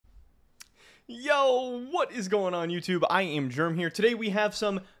Yo, what is going on YouTube? I am Germ here. Today we have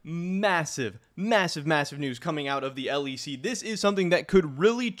some massive news coming out of the LEC. This is something that could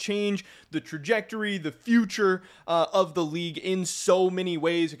really change the trajectory, the future of the league in so many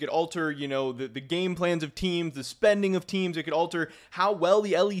ways. It could alter, the game plans of teams, the spending of teams. It could alter how well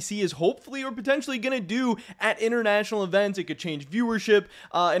the LEC is hopefully or potentially going to do at international events. It could change viewership.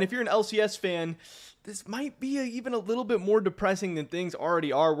 And if you're an LCS fan, this might be even a little bit more depressing than things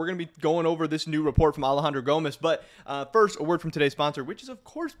already are. We're going to be going over this new report from Alejandro Gomez. But first, a word from today's sponsor, which is, of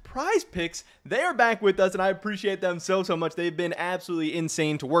course, Prize Picks. They are back with us, and I appreciate them so much. They've been absolutely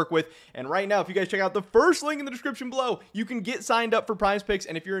insane to work with. And right now, if you guys check out the first link in the description below, you can get signed up for Prize Picks.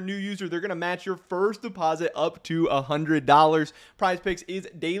 And if you're a new user, they're going to match your first deposit up to $100. Prize Picks is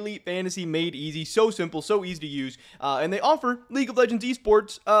daily fantasy made easy. So simple, so easy to use. And they offer League of Legends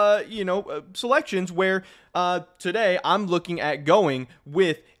esports, selections where today I'm looking at going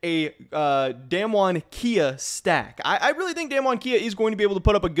with a Damwon Kia stack. I really think Damwon Kia is going to be able to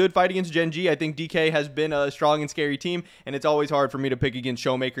put up a good fight against Gen G. I think DK has been a strong and scary team, and it's always hard for me to pick against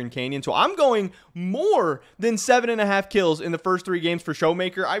Showmaker and Canyon. So I'm going more than 7.5 kills in the first 3 games for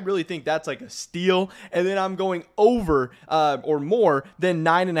Showmaker. I really think that's like a steal. And then I'm going over or more than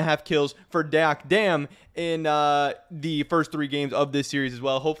 9.5 kills for Dak Dam in the first 3 games of this series as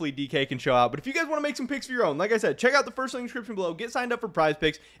well. Hopefully DK can show out. But if you guys want to make some picks for your own, like I said, check out the first link in the description below. Get signed up for Prize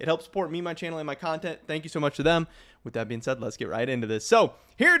Picks. It helps support me, my channel, and my content. Thank you so much to them. With that being said, let's get right into this. So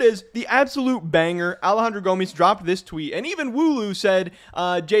here it is, the absolute banger. Alejandro Gomez dropped this tweet, and even Wooloo said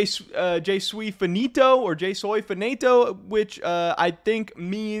J Sui Finito or J Soy Finito, which I think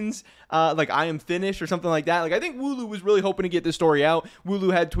means like I am finished or something like that. Like I think Wooloo was really hoping to get this story out.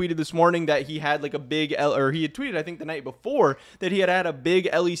 Wooloo had tweeted this morning that he had like a big he had tweeted I think the night before that he had a big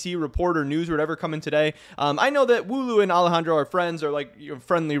LEC report or news or whatever coming today. I know that Wooloo and Alejandro are friends or like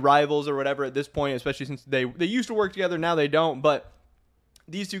friendly rivals or whatever at this point, especially since they used to work together. Now they don't, but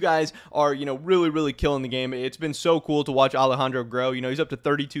these two guys are, really killing the game. It's been so cool to watch Alejandro grow. He's up to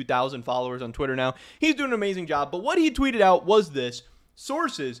 32,000 followers on Twitter now. He's doing an amazing job. But what he tweeted out was this: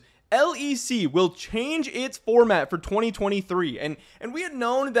 sources, LEC will change its format for 2023. And we had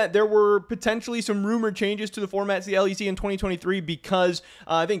known that there were potentially some rumored changes to the formats of the LEC in 2023 because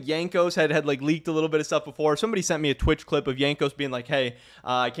I think Jankos had like leaked a little bit of stuff before. Somebody sent me a Twitch clip of Jankos being like, hey,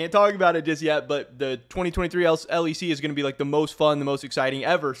 I can't talk about it just yet, but the 2023 LEC is going to be like the most fun, the most exciting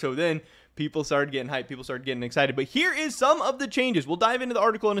ever. So then people started getting hyped. People started getting excited. But here is some of the changes. We'll dive into the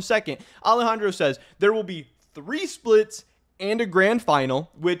article in a second. Alejandro says there will be 3 splits and a grand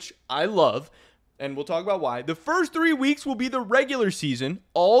final, which I love, and we'll talk about why. The first 3 weeks will be the regular season,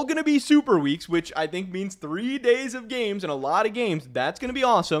 all going to be super weeks, which I think means 3 days of games and a lot of games. That's going to be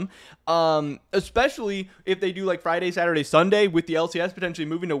awesome, especially if they do like Friday, Saturday, Sunday with the LCS potentially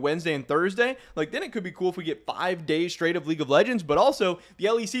moving to Wednesday and Thursday. Like then it could be cool if we get 5 days straight of League of Legends, but also the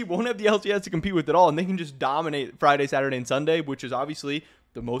LEC won't have the LCS to compete with at all, and they can just dominate Friday, Saturday, and Sunday, which is obviously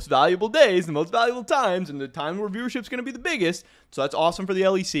the most valuable days, the most valuable times, and the time where viewership is going to be the biggest. So that's awesome for the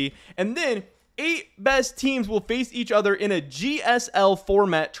LEC. And then 8 best teams will face each other in a GSL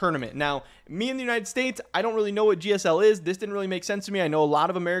format tournament. Now, me in the United States, I don't really know what GSL is. This didn't really make sense to me. I know a lot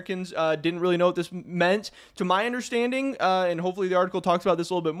of Americans didn't really know what this meant. To my understanding, and hopefully the article talks about this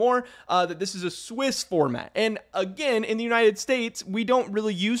a little bit more, that this is a Swiss format. And again, in the United States, we don't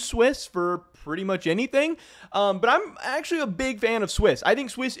really use Swiss for pretty much anything, but I'm actually a big fan of Swiss. I think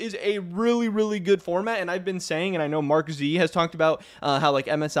Swiss is a really good format, and I've been saying, and I know Mark Z has talked about how like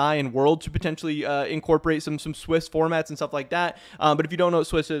MSI and World should potentially incorporate some Swiss formats and stuff like that. But if you don't know what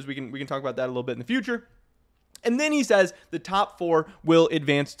Swiss is, we can talk about that a little bit in the future. And then he says the top 4 will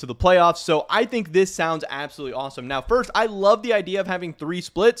advance to the playoffs. So I think this sounds absolutely awesome. Now, first, I love the idea of having 3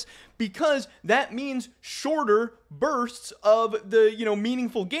 splits because that means shorter bursts of the,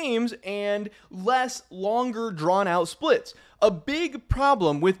 meaningful games and less longer drawn out splits. A big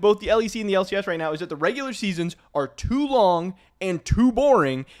problem with both the LEC and the LCS right now is that the regular seasons are too long and too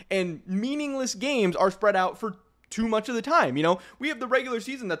boring, and meaningless games are spread out for too much of the time. We have the regular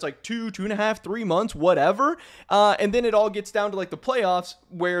season that's like 2.5, 3 months, whatever. And then it all gets down to like the playoffs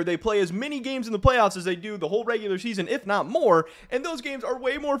where they play as many games in the playoffs as they do the whole regular season, if not more. And those games are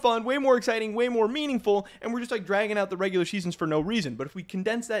way more fun, way more exciting, way more meaningful. And we're just like dragging out the regular seasons for no reason. But if we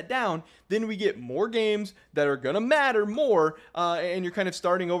condense that down, then we get more games that are going to matter more. And you're kind of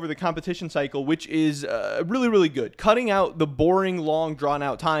starting over the competition cycle, which is really good. Cutting out the boring, long, drawn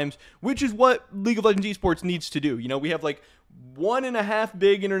out times, which is what League of Legends esports needs to do. You know, we have like 1.5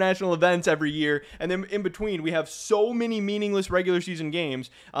 big international events every year, and then in between we have so many meaningless regular season games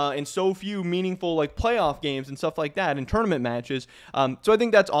and so few meaningful like playoff games and stuff like that and tournament matches. So I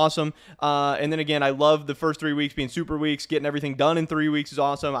think that's awesome. And then again, I love the first 3 weeks being super weeks. Getting everything done in 3 weeks is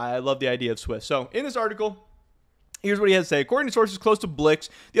awesome. I love the idea of Swift. So in this article, here's what he has to say. According to sources close to Blix,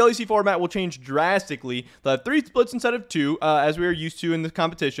 the LEC format will change drastically. They'll have 3 splits instead of 2, as we are used to in the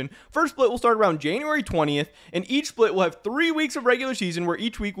competition. First split will start around January 20th, and each split will have 3 weeks of regular season, where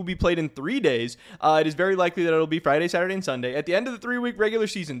each week will be played in 3 days. It is very likely that it'll be Friday, Saturday, and Sunday. At the end of the 3-week regular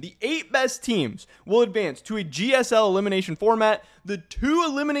season, the 8 best teams will advance to a GSL elimination format. The 2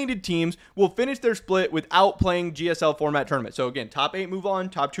 eliminated teams will finish their split without playing GSL format tournament. So again, top 8 move on,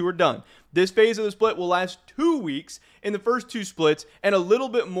 top 2 are done. This phase of the split will last 2 weeks in the first 2 splits and a little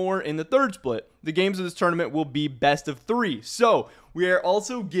bit more in the third split. The games of this tournament will be best of 3. So we are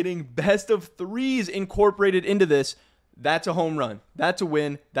also getting best of 3s incorporated into this. That's a home run. That's a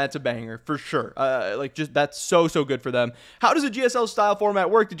win. That's a banger for sure. That's so good for them. How does a GSL style format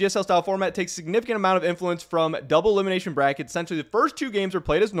work? The GSL style format takes a significant amount of influence from double elimination brackets. Essentially, the first 2 games are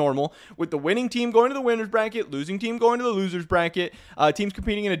played as normal, with the winning team going to the winner's bracket, losing team going to the loser's bracket. Teams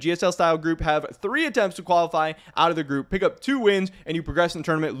competing in a GSL style group have 3 attempts to qualify out of the group, pick up 2 wins, and you progress in the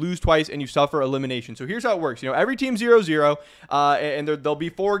tournament, lose twice, and you suffer elimination. So here's how it works. You know, every team 0-0, and there'll be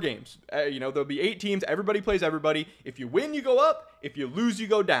 4 games. There'll be 8 teams. Everybody plays everybody. If you win, you go up. If you lose, you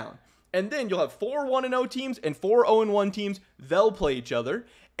go down. And then you'll have 4 1-0 teams and 4 0-1 teams. They'll play each other.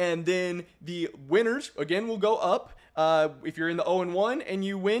 And then the winners, again, will go up. If you're in the 0-1 and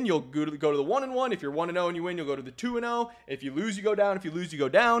you win, you'll go to the 1-1. If you're 1-0 and you win, you'll go to the 2-0. If you lose, you go down. If you lose, you go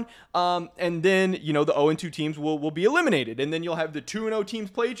down. And then, you know, the 0-2 teams will be eliminated. And then you'll have the 2-0 teams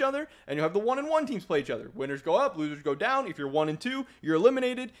play each other, and you'll have the 1-1 teams play each other. Winners go up, losers go down. If you're 1-2, you're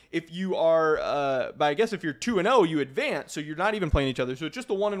eliminated. If you are, if you're 2-0, you advance. So you're not even playing each other. So it's just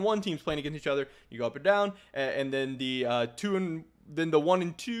the 1-1 teams playing against each other. You go up and down, and then the then the 1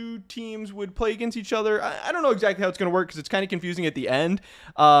 and 2 teams would play against each other. I don't know exactly how it's going to work, because it's kind of confusing at the end.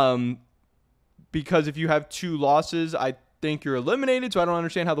 Because if you have 2 losses, I think you're eliminated. So I don't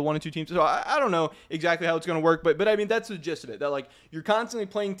understand how the 1 and 2 teams. So I don't know exactly how it's going to work. But I mean, that's the gist of it. That like you're constantly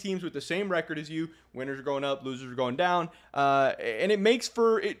playing teams with the same record as you. Winners are going up, losers are going down. And it makes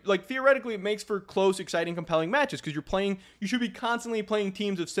for it, like, theoretically, it makes for close, exciting, compelling matches, because you should be constantly playing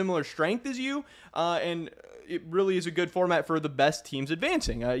teams of similar strength as you. And it really is a good format for the best teams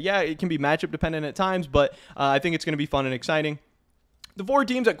advancing. It can be matchup dependent at times, but I think it's going to be fun and exciting. The 4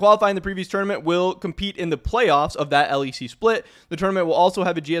 teams that qualify in the previous tournament will compete in the playoffs of that LEC split. The tournament will also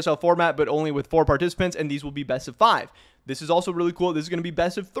have a GSL format, but only with 4 participants, and these will be best of 5. This is also really cool. This is going to be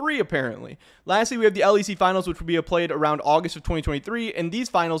best of 3, apparently. Lastly, we have the LEC finals, which will be played around August of 2023. In these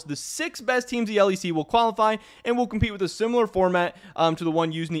finals, the 6 best teams of the LEC will qualify and will compete with a similar format to the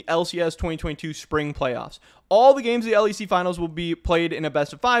one used in the LCS 2022 spring playoffs. All the games of the LEC finals will be played in a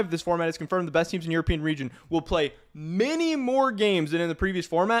best of 5. This format is confirmed. The best teams in the European region will play many more games than in the previous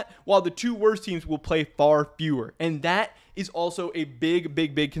format, while the 2 worst teams will play far fewer. And that is also a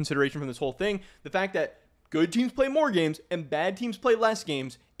big consideration from this whole thing. The fact that good teams play more games and bad teams play less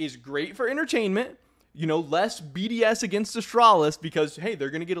games is great for entertainment. You know, less BDS against Astralis, because, hey, they're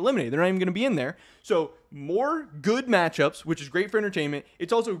going to get eliminated. They're not even going to be in there. So more good matchups, which is great for entertainment.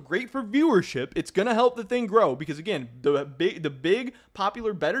 It's also great for viewership. It's going to help the thing grow, because, again, the big,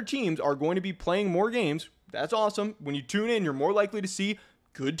 popular, better teams are going to be playing more games. That's awesome. When you tune in, you're more likely to see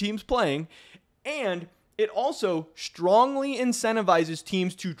good teams playing. And it also strongly incentivizes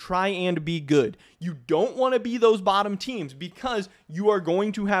teams to try and be good. You don't want to be those bottom teams, because you are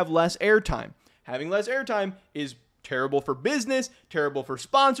going to have less airtime. Having less airtime is terrible for business, terrible for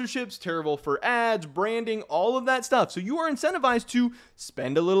sponsorships, terrible for ads, branding, all of that stuff. So you are incentivized to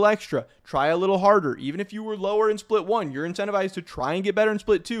spend a little extra, try a little harder. Even if you were lower in split 1, you're incentivized to try and get better in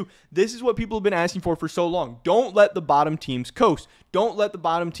split 2. This is what people have been asking for so long. Don't let the bottom teams coast. Don't let the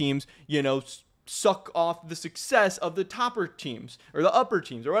bottom teams, suck off the success of the topper teams or the upper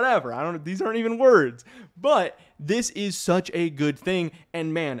teams or whatever. I don't know. These aren't even words, but this is such a good thing.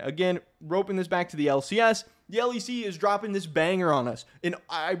 And man, again, roping this back to the LCS, the LEC is dropping this banger on us. And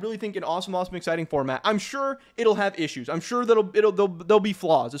I really think an awesome, exciting format. I'm sure it'll have issues. I'm sure there'll be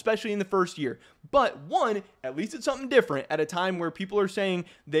flaws, especially in the first year. But at least it's something different at a time where people are saying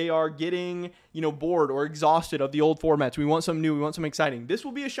they are getting, bored or exhausted of the old formats. We want something new. We want something exciting. This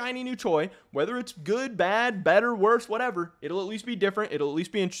will be a shiny new toy, whether it's good, bad, better, worse, whatever. It'll at least be different. It'll at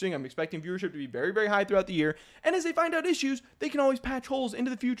least be interesting. I'm expecting viewership to be very, very high throughout the year. And as they find out issues, they can always patch holes into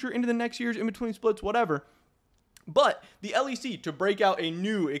the future, into the next years, in between splits, whatever. But the LEC to break out a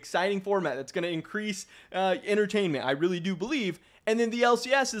new exciting format that's going to increase entertainment, I really do believe. And then the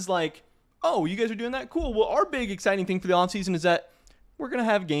LCS is like, oh, you guys are doing that? Cool. Well, our big exciting thing for the offseason is that we're going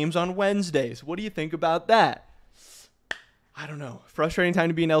to have games on Wednesdays. What do you think about that? I don't know. Frustrating time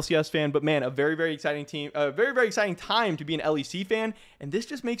to be an LCS fan, but man, a very, very exciting team, a very, very exciting time to be an LEC fan. And this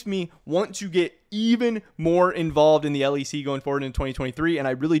just makes me want to get even more involved in the LEC going forward in 2023. And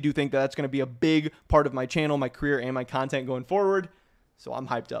I really do think that that's going to be a big part of my channel, my career, and my content going forward. So I'm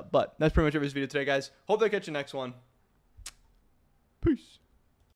hyped up. But that's pretty much it for this video today, guys. Hope I catch you next one. Peace.